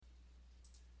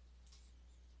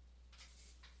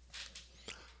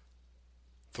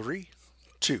Three,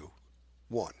 two,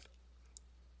 one.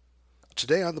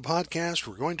 Today on the podcast,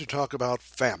 we're going to talk about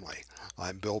family.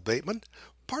 I'm Bill Bateman,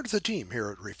 part of the team here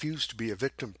at Refuse to be a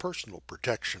Victim Personal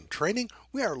Protection Training.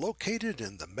 We are located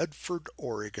in the Medford,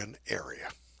 Oregon area.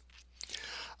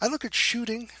 I look at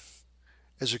shooting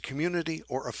as a community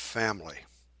or a family.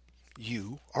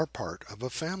 You are part of a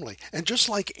family. And just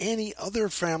like any other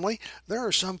family, there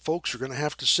are some folks who are going to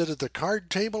have to sit at the card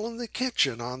table in the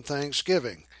kitchen on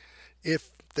Thanksgiving, if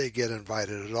they get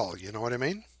invited at all. You know what I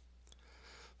mean?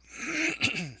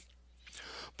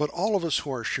 But all of us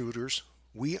who are shooters,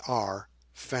 we are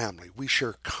family. We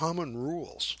share common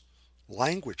rules,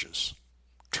 languages,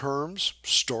 terms,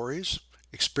 stories,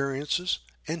 experiences,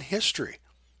 and history.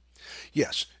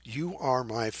 Yes, you are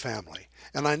my family.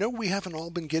 And I know we haven't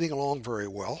all been getting along very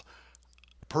well.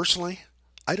 Personally,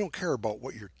 I don't care about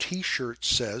what your t-shirt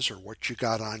says or what you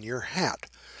got on your hat.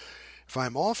 If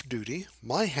I'm off duty,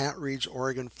 my hat reads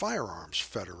Oregon Firearms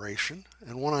Federation,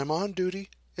 and when I'm on duty,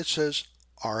 it says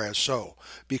RSO,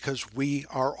 because we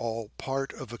are all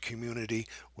part of a community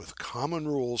with common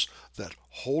rules that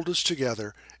hold us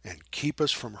together and keep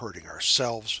us from hurting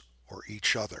ourselves or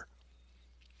each other.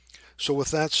 So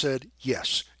with that said,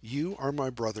 yes, you are my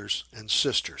brothers and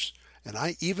sisters, and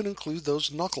I even include those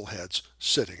knuckleheads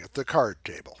sitting at the card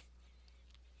table.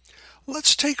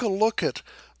 Let's take a look at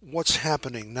what's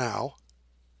happening now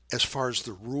as far as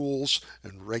the rules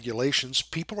and regulations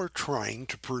people are trying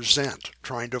to present,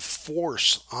 trying to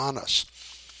force on us.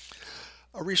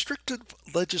 A restricted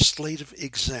legislative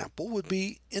example would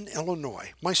be in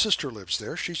Illinois. My sister lives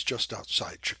there. She's just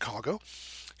outside Chicago.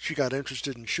 She got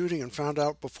interested in shooting and found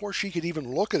out before she could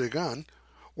even look at a gun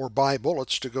or buy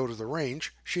bullets to go to the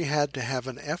range, she had to have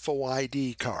an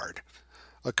FOID card,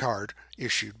 a card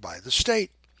issued by the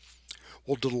state.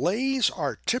 Well, delays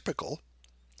are typical.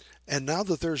 And now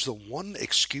that there's the one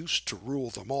excuse to rule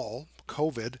them all,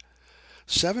 COVID,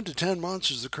 7 to 10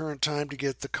 months is the current time to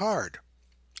get the card.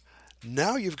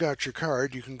 Now you've got your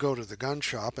card, you can go to the gun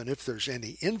shop, and if there's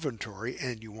any inventory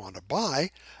and you want to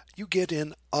buy, you get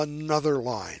in another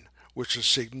line, which is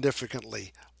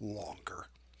significantly longer.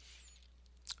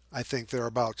 I think they're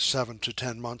about 7 to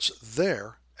 10 months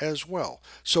there as well.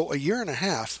 So a year and a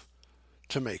half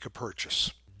to make a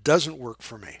purchase. Doesn't work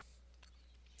for me.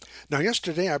 Now,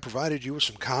 yesterday I provided you with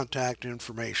some contact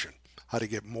information, how to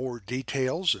get more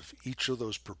details of each of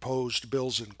those proposed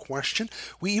bills in question.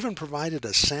 We even provided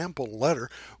a sample letter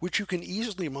which you can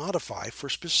easily modify for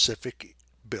specific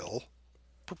bill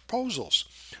proposals.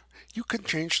 You can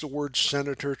change the word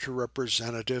senator to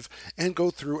representative and go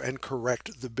through and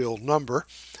correct the bill number.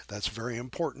 That's very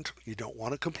important. You don't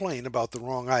want to complain about the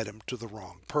wrong item to the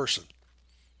wrong person.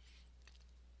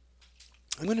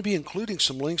 I'm going to be including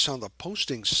some links on the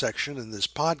postings section in this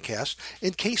podcast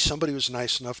in case somebody was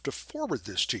nice enough to forward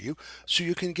this to you so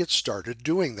you can get started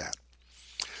doing that.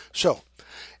 So,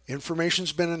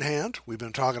 information's been in hand. We've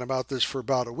been talking about this for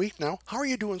about a week now. How are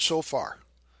you doing so far?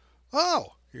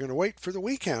 Oh, you're going to wait for the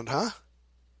weekend,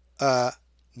 huh?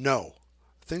 No.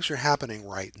 Things are happening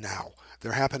right now.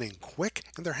 They're happening quick,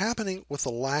 and they're happening with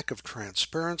a lack of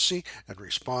transparency and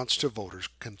response to voters'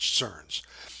 concerns.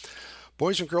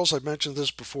 Boys and girls, I've mentioned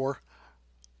this before,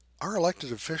 our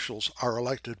elected officials are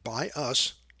elected by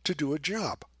us to do a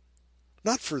job.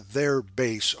 Not for their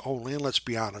base only, and let's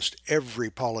be honest, every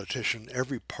politician,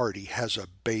 every party has a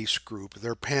base group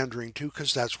they're pandering to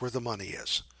because that's where the money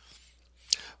is.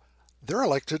 They're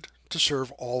elected to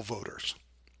serve all voters.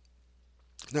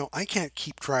 Now, I can't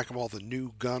keep track of all the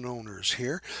new gun owners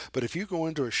here, but if you go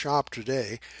into a shop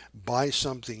today, buy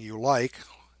something you like,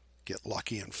 get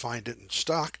lucky and find it in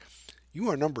stock, you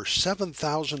are number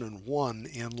 7,001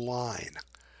 in line.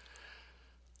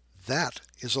 That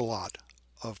is a lot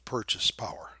of purchase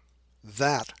power.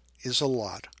 That is a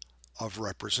lot of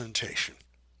representation.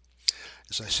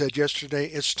 As I said yesterday,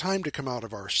 it's time to come out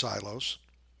of our silos.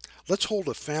 Let's hold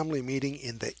a family meeting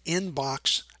in the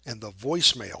inbox and the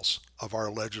voicemails of our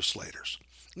legislators.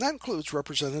 And that includes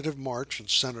Representative March and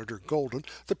Senator Golden,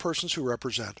 the persons who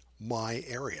represent my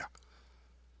area.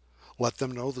 Let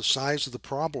them know the size of the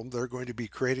problem they're going to be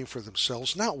creating for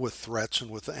themselves, not with threats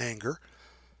and with anger,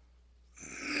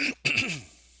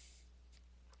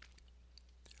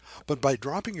 but by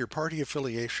dropping your party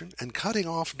affiliation and cutting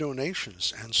off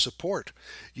donations and support.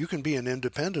 You can be an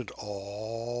independent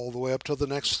all the way up to the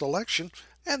next election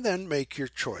and then make your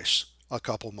choice a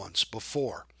couple months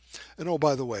before. And oh,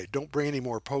 by the way, don't bring any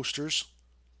more posters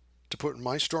to put in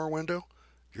my store window.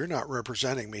 You're not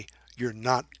representing me. You're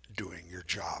not doing your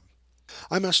job.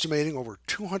 I'm estimating over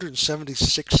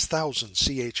 276,000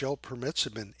 CHL permits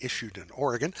have been issued in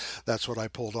Oregon. That's what I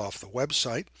pulled off the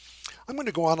website. I'm going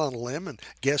to go out on a limb and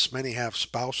guess many have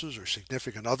spouses or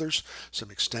significant others,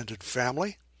 some extended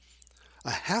family.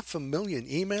 500,000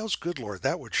 emails? Good Lord,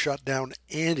 that would shut down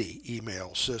any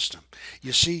email system.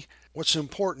 You see, what's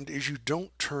important is you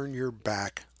don't turn your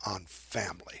back on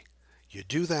family. You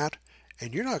do that,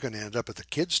 and you're not going to end up at the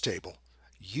kids' table.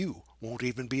 You won't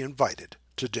even be invited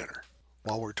to dinner.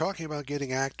 While we're talking about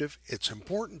getting active, it's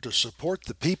important to support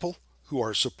the people who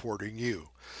are supporting you.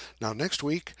 Now, next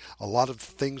week, a lot of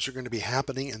things are going to be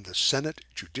happening in the Senate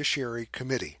Judiciary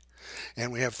Committee.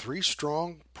 And we have 3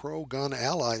 strong pro-gun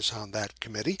allies on that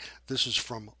committee. This is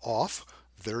from OFF,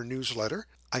 their newsletter.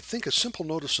 I think a simple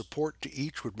note of support to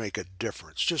each would make a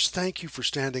difference. Just thank you for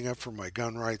standing up for my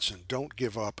gun rights and don't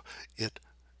give up. It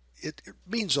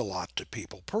means a lot to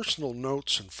people. Personal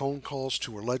notes and phone calls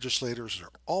to our legislators are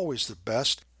always the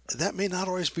best. That may not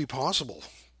always be possible.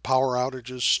 Power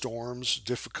outages, storms,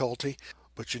 difficulty,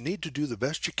 but you need to do the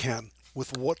best you can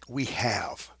with what we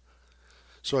have.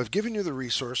 So I've given you the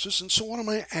resources, and so what am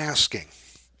I asking?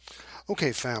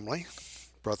 Okay, family,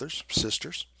 brothers,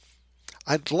 sisters,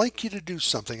 I'd like you to do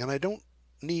something, and I don't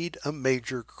need a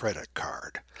major credit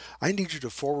card. I need you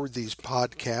to forward these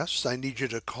podcasts. I need you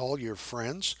to call your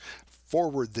friends,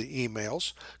 forward the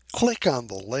emails, click on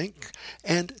the link,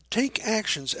 and take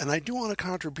actions. And I do want a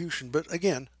contribution, but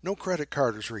again, no credit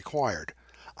card is required.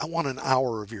 I want an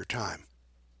hour of your time.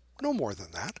 No more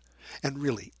than that. And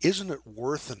really, isn't it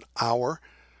worth an hour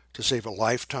to save a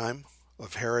lifetime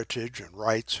of heritage and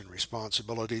rights and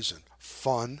responsibilities and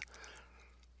fun?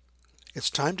 It's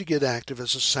time to get active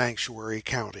as a sanctuary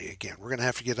county again. We're going to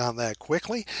have to get on that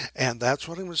quickly, and that's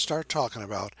what I'm going to start talking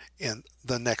about in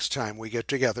the next time we get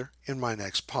together in my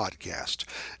next podcast.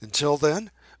 Until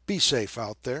then, be safe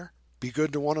out there, be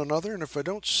good to one another, and if I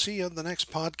don't see you in the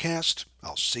next podcast,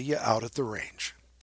 I'll see you out at the range.